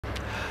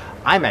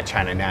I'm at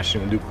China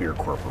National Nuclear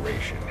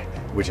Corporation,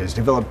 which has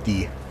developed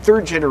the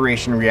third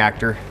generation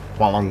reactor,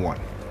 Hualong One.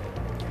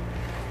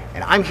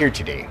 And I'm here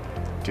today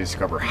to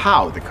discover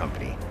how the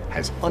company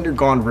has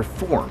undergone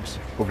reforms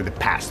over the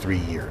past 3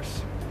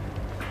 years.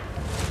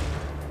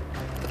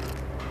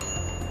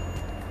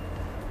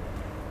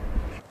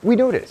 We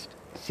noticed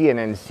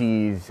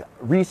CNNC's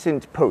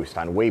recent post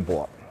on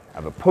Weibo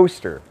of a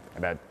poster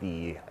about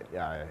the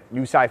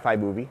new sci-fi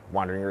movie,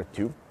 Wandering Earth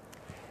 2,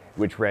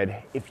 which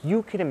read, "If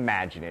you can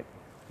imagine it,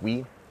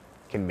 we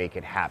can make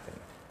it happen."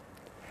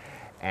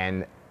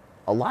 And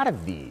a lot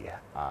of the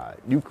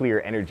nuclear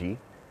energy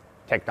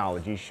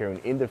technologies shown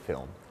in the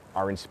film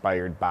are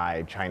inspired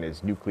by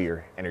China's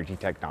nuclear energy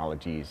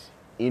technologies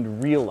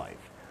in real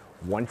life,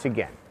 once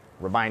again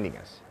reminding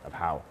us of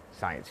how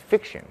science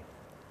fiction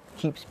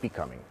keeps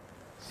becoming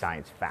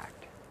science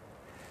fact.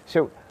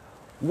 So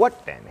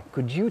what then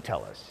could you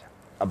tell us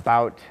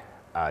about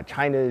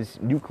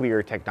China's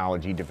nuclear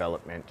technology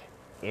development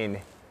in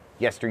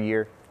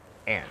yesteryear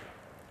and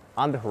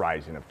on the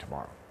horizon of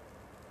tomorrow?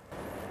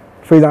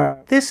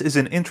 This is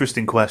an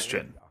interesting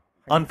question.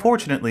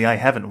 Unfortunately, I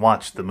haven't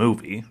watched the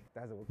movie,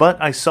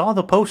 but I saw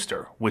the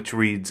poster, which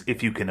reads,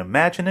 "If you can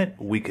imagine it,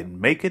 we can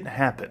make it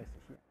happen."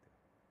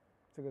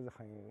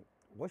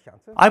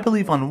 I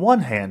believe on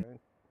one hand,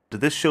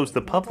 this shows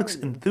the public's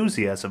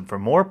enthusiasm for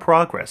more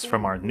progress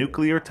from our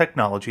nuclear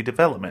technology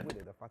development.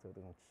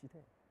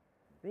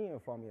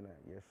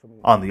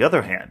 On the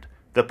other hand,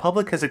 the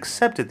public has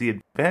accepted the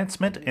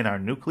advancement in our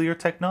nuclear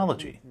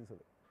technology.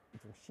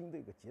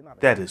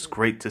 That is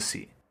great to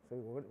see.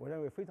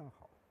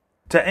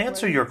 To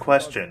answer your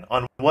question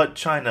on what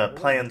China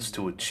plans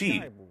to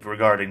achieve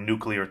regarding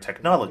nuclear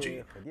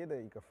technology,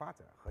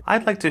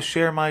 I'd like to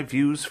share my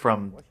views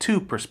from two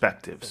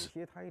perspectives.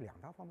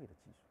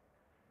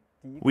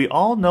 We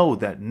all know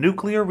that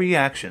nuclear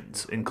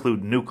reactions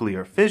include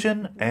nuclear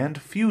fission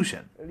and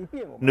fusion.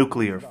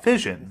 Nuclear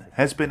fission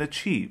has been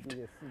achieved.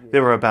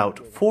 There are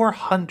about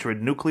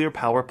 400 nuclear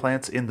power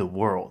plants in the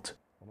world.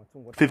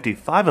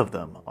 55 of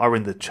them are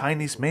in the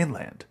Chinese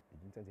mainland.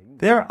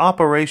 Their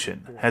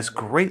operation has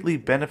greatly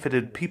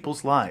benefited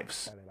people's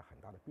lives.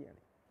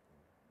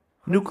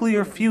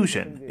 Nuclear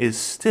fusion is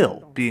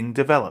still being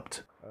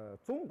developed,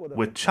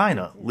 with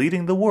China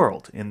leading the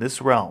world in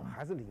this realm.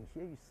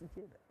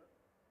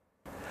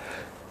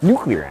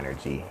 Nuclear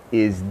energy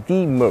is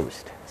the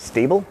most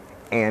stable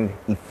and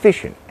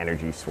efficient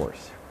energy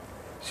source.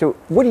 So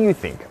what do you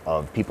think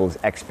of people's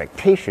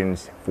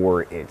expectations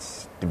for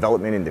its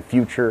development in the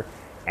future,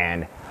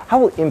 and how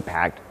will it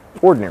impact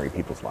ordinary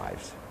people's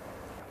lives?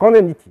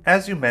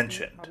 As you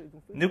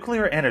mentioned,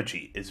 nuclear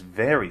energy is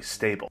very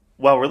stable.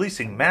 While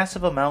releasing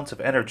massive amounts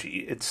of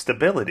energy, its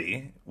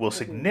stability will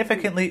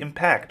significantly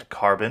impact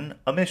carbon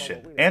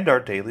emission and our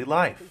daily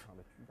life.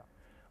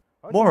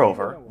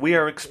 Moreover, we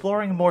are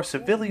exploring more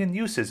civilian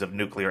uses of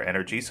nuclear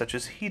energy, such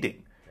as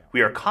heating.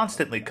 We are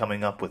constantly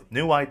coming up with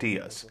new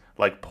ideas,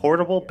 like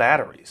portable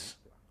batteries.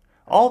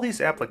 All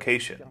these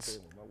applications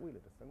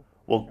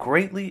will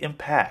greatly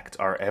impact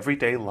our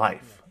everyday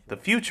life. The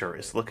future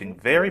is looking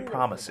very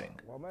promising.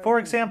 For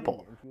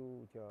example,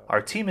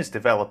 our team is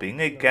developing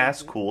a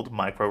gas-cooled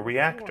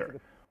microreactor.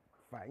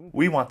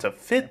 We want to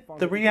fit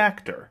the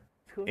reactor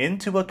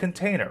into a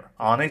container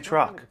on a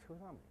truck.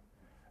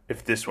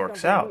 If this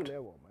works out,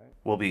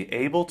 we'll be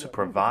able to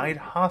provide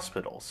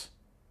hospitals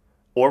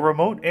or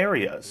remote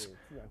areas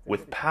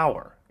with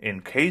power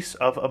in case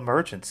of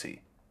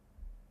emergency,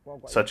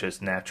 such as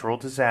natural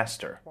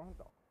disaster.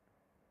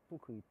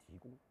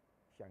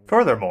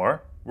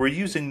 Furthermore, we're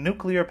using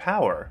nuclear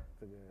power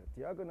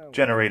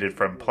generated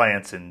from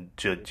plants in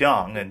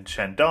Zhejiang and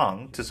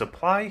Shandong to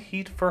supply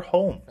heat for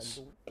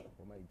homes.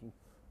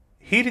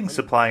 Heating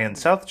supply in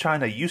South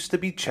China used to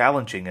be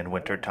challenging in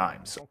winter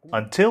times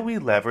until we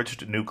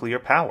leveraged nuclear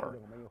power.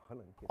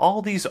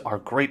 All these are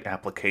great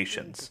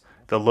applications.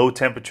 The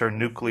low-temperature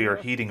nuclear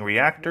heating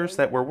reactors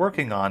that we're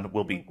working on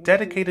will be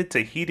dedicated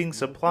to heating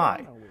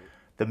supply.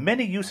 The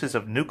many uses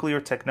of nuclear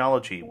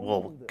technology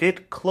will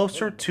get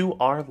closer to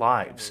our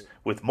lives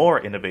with more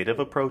innovative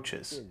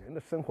approaches.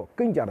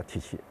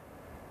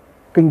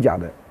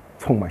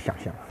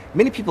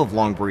 Many people have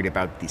long worried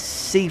about the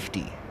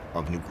safety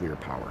of nuclear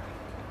power.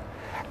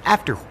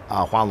 After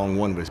Hualong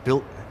One was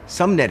built,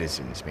 some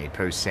netizens made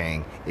posts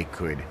saying it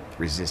could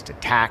resist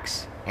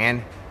attacks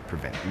and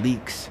prevent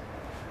leaks.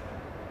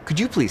 Could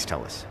you please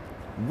tell us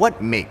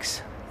what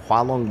makes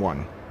Hualong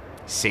One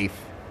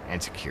safe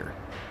and secure?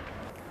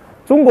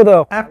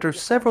 After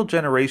several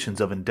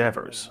generations of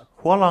endeavors,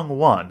 Hualong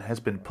One has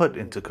been put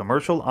into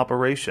commercial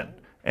operation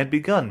and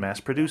begun mass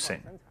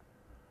producing.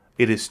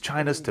 It is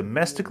China's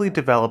domestically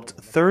developed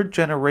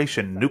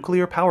third-generation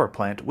nuclear power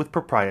plant with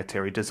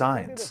proprietary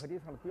designs.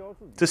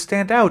 To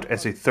stand out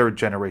as a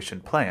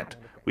third-generation plant,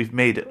 we've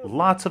made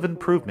lots of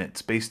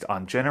improvements based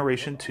on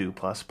Generation 2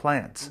 Plus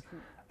plants,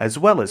 as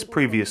well as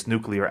previous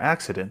nuclear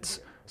accidents,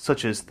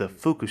 such as the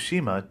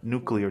Fukushima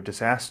nuclear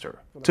disaster.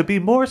 To be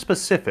more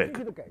specific,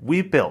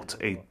 we built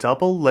a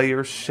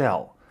double-layer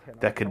shell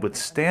that can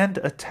withstand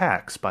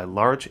attacks by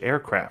large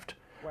aircraft,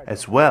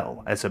 as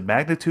well as a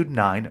magnitude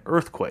 9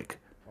 earthquake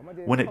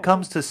when it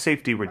comes to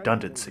safety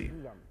redundancy.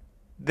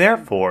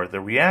 Therefore, the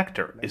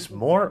reactor is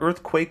more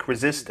earthquake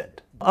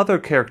resistant. Other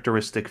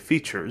characteristic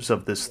features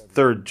of this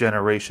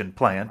third-generation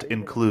plant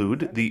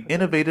include the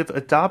innovative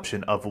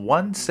adoption of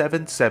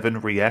 177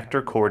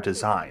 reactor core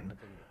design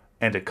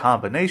and a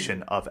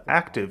combination of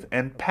active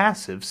and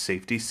passive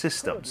safety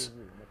systems.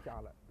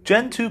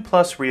 Gen 2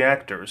 Plus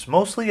reactors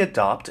mostly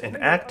adopt an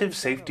active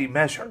safety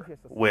measure,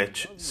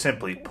 which,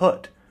 simply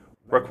put,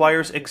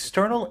 requires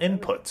external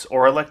inputs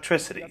or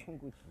electricity.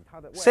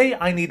 Say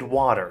I need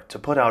water to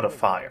put out a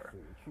fire.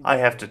 I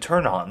have to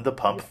turn on the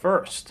pump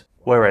first.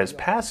 Whereas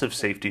passive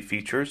safety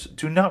features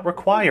do not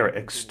require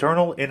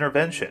external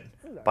intervention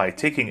by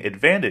taking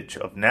advantage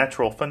of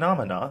natural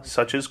phenomena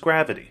such as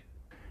gravity.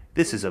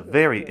 This is a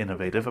very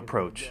innovative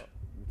approach.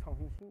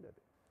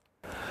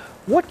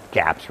 What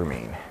gaps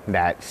remain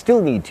that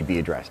still need to be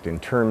addressed in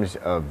terms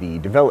of the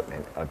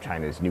development of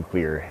China's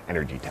nuclear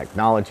energy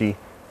technology,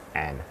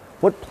 and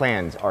what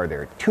plans are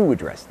there to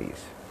address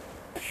these?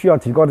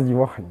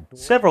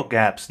 Several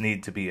gaps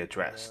need to be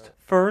addressed.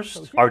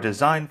 First, our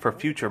design for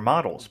future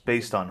models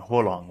based on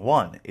Hualong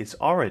One is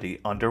already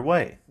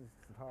underway,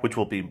 which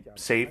will be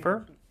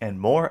safer and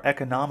more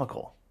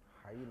economical.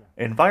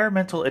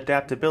 Environmental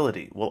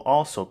adaptability will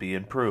also be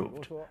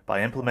improved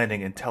by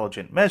implementing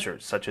intelligent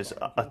measures such as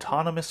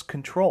autonomous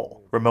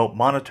control, remote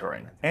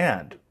monitoring,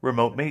 and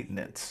remote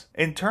maintenance.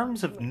 In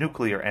terms of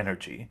nuclear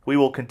energy, we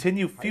will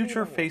continue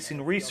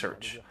future-facing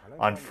research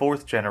on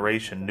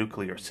fourth-generation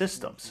nuclear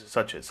systems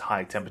such as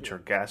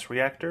high-temperature gas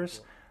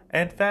reactors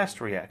and fast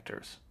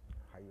reactors.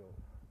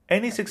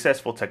 Any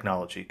successful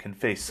technology can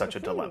face such a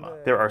dilemma.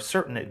 There are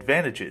certain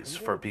advantages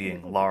for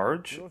being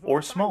large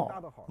or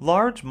small.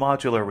 Large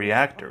modular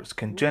reactors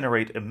can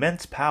generate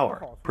immense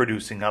power,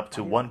 producing up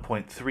to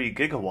 1.3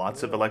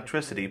 gigawatts of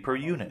electricity per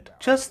unit.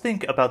 Just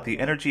think about the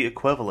energy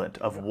equivalent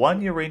of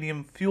one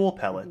uranium fuel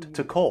pellet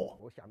to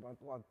coal.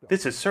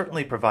 This has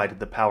certainly provided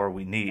the power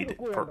we need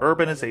for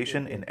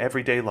urbanization in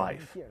everyday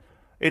life.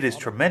 It is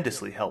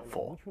tremendously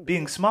helpful.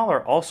 Being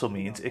smaller also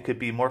means it could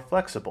be more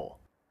flexible.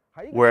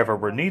 Wherever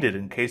we're needed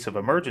in case of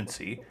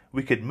emergency,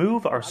 we could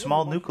move our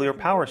small nuclear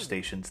power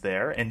stations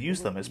there and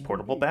use them as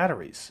portable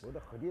batteries.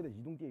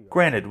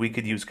 Granted, we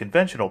could use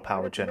conventional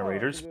power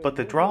generators, but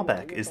the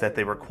drawback is that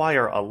they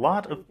require a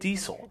lot of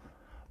diesel.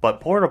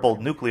 But portable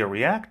nuclear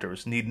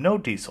reactors need no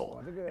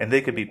diesel, and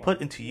they could be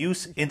put into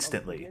use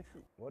instantly,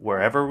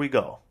 wherever we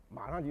go.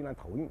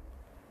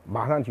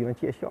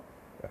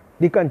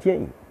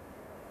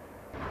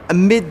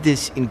 Amid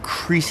this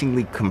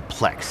increasingly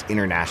complex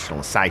international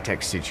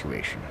sci-tech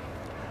situation,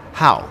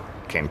 how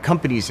can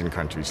companies in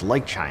countries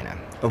like China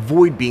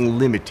avoid being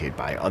limited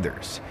by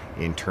others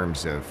in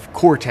terms of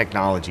core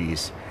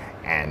technologies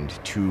and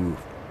to,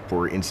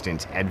 for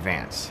instance,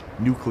 advance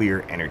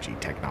nuclear energy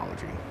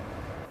technology?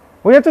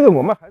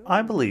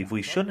 I believe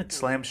we shouldn't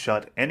slam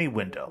shut any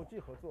window.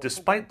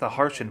 Despite the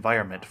harsh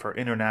environment for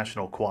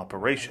international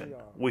cooperation,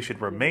 we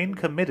should remain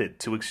committed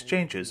to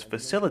exchanges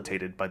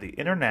facilitated by the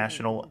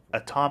International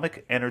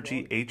Atomic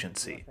Energy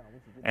Agency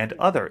and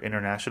other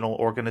international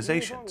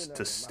organizations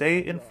to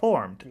stay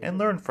informed and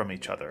learn from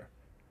each other.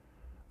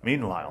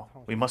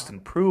 Meanwhile, we must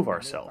improve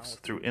ourselves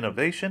through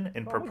innovation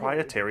in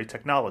proprietary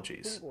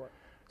technologies.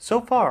 So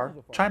far,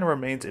 China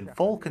remains in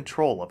full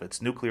control of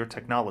its nuclear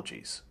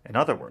technologies. In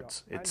other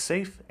words, it's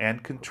safe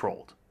and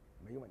controlled.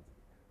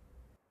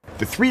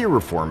 The three-year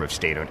reform of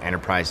state-owned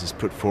enterprises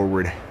put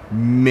forward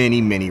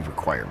many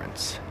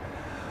requirements.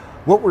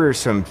 What were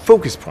some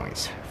focus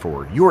points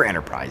for your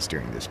enterprise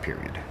during this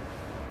period?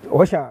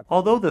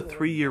 Although the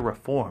three-year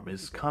reform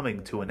is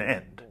coming to an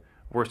end,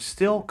 we're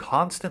still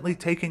constantly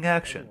taking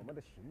action.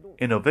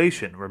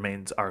 Innovation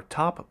remains our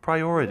top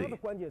priority.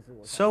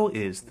 So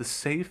is the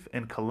safe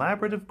and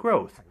collaborative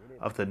growth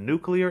of the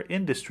nuclear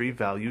industry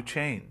value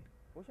chain.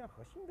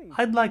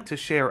 I'd like to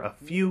share a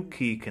few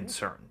key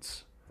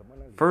concerns.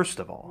 First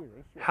of all,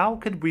 how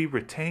could we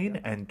retain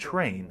and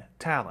train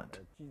talent?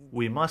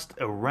 We must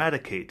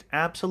eradicate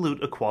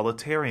absolute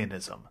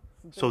equalitarianism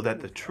so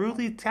that the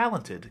truly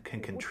talented can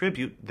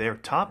contribute their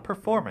top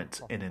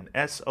performance in an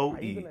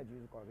SOE.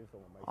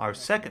 Our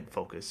second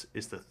focus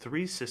is the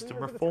three-system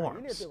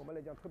reforms.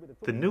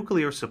 The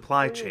nuclear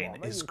supply chain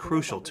is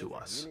crucial to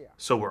us,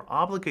 so we're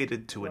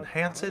obligated to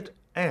enhance it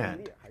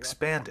and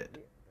expand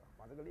it.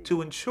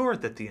 To ensure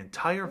that the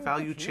entire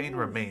value chain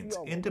remains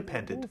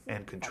independent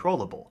and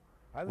controllable,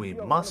 we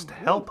must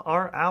help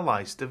our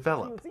allies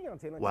develop,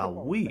 while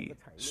we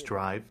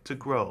strive to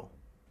grow.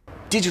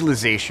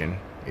 Digitalization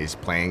is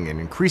playing an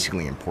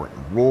increasingly important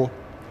role.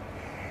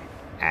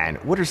 And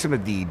what are some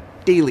of the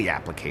daily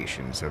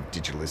applications of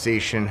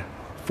digitalization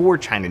for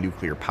China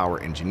nuclear power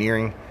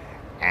engineering,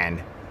 and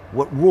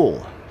what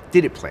role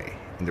did it play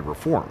in the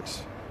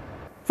reforms?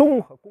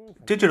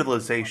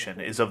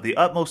 Digitalization is of the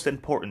utmost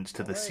importance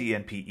to the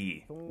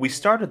CNPE. We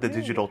started the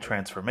digital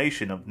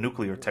transformation of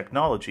nuclear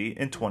technology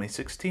in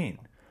 2016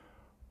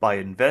 by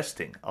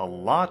investing a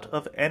lot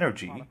of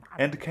energy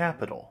and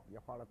capital.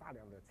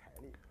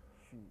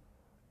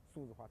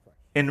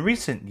 In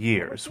recent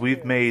years,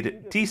 we've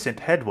made decent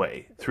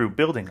headway through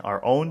building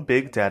our own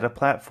big data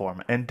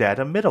platform and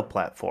data middle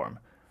platform,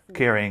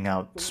 carrying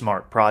out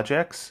smart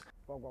projects,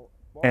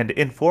 and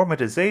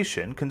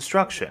informatization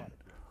construction.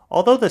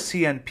 Although the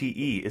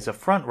CNPE is a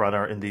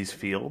frontrunner in these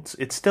fields,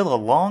 it's still a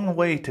long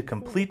way to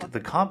complete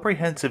the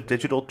comprehensive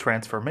digital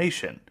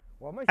transformation.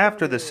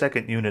 After the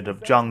second unit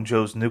of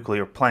Zhangzhou's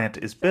nuclear plant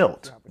is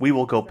built, we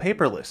will go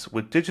paperless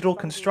with digital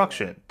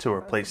construction to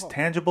replace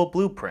tangible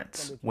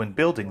blueprints when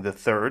building the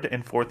third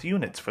and fourth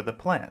units for the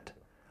plant.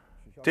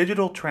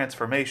 Digital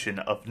transformation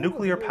of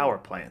nuclear power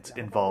plants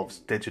involves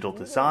digital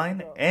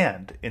design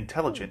and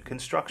intelligent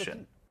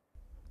construction.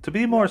 To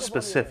be more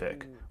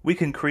specific, we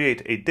can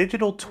create a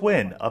digital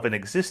twin of an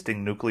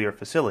existing nuclear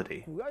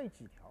facility.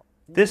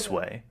 This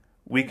way,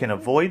 we can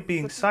avoid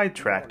being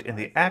sidetracked in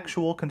the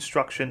actual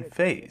construction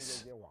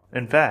phase.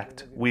 In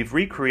fact, we've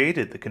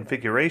recreated the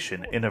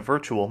configuration in a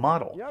virtual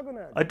model.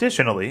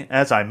 Additionally,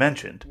 as I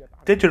mentioned,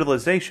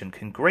 digitalization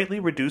can greatly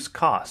reduce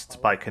costs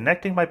by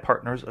connecting my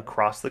partners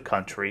across the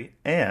country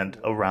and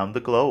around the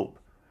globe.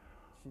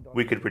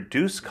 We could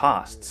reduce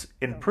costs,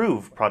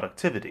 improve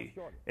productivity,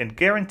 and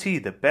guarantee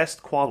the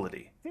best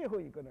quality.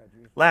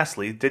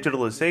 Lastly,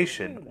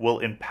 digitalization will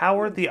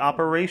empower the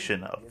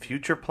operation of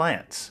future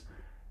plants.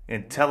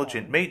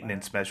 Intelligent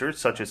maintenance measures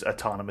such as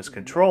autonomous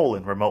control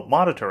and remote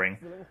monitoring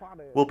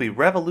will be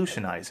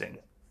revolutionizing.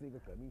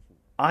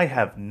 I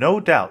have no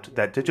doubt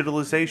that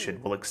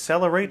digitalization will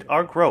accelerate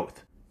our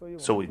growth,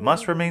 so we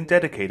must remain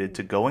dedicated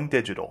to going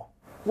digital.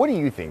 What do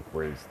you think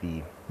was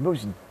the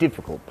most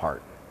difficult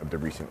part of the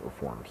recent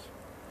reforms?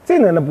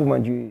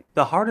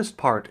 The hardest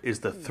part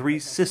is the three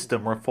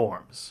system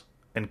reforms,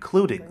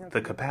 including the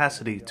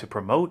capacity to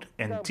promote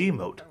and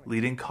demote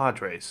leading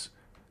cadres,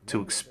 to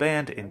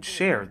expand and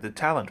share the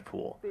talent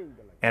pool,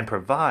 and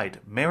provide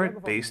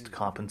merit-based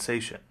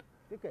compensation.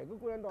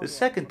 The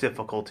second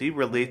difficulty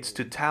relates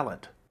to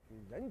talent.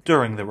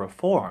 During the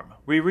reform,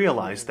 we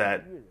realized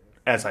that,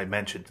 as I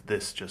mentioned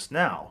this just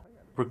now,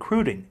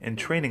 recruiting and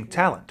training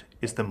talent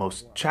is the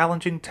most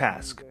challenging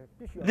task.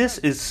 This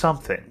is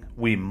something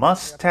we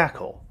must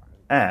tackle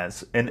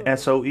as an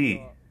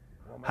SOE.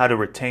 How to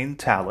retain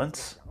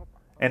talents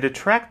and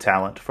attract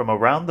talent from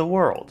around the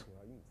world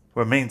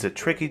remains a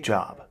tricky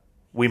job.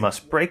 We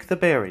must break the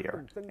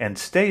barrier and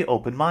stay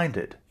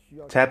open-minded.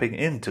 Tapping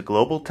into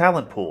global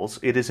talent pools,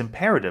 it is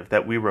imperative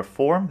that we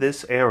reform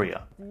this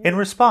area. In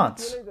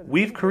response,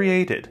 we've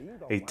created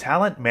a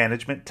talent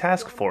management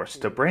task force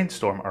to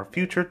brainstorm our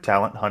future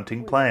talent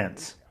hunting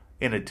plans.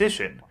 In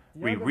addition,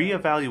 we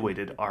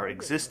re-evaluated our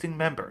existing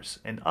members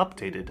and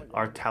updated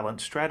our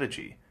talent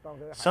strategy,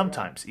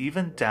 sometimes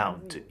even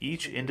down to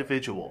each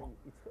individual.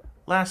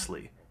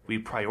 Lastly,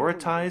 we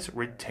prioritize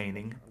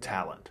retaining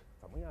talent.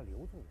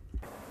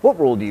 What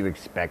role do you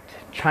expect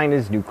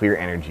China's nuclear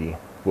energy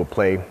will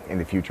play in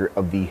the future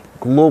of the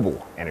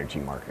global energy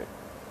market?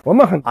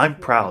 I'm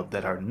proud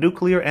that our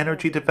nuclear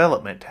energy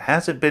development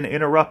hasn't been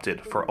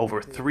interrupted for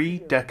over 3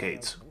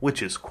 decades,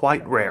 which is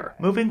quite rare.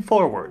 Moving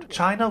forward,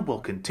 China will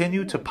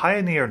continue to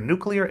pioneer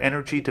nuclear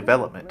energy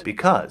development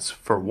because,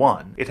 for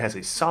one, it has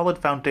a solid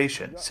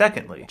foundation.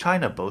 Secondly,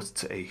 China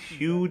boasts a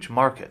huge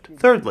market.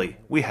 Thirdly,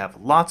 we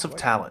have lots of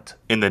talent.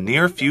 In the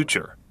near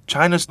future,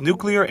 China's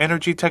nuclear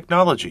energy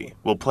technology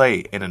will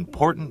play an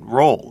important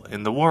role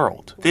in the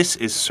world. This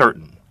is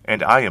certain,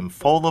 and I am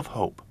full of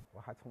hope.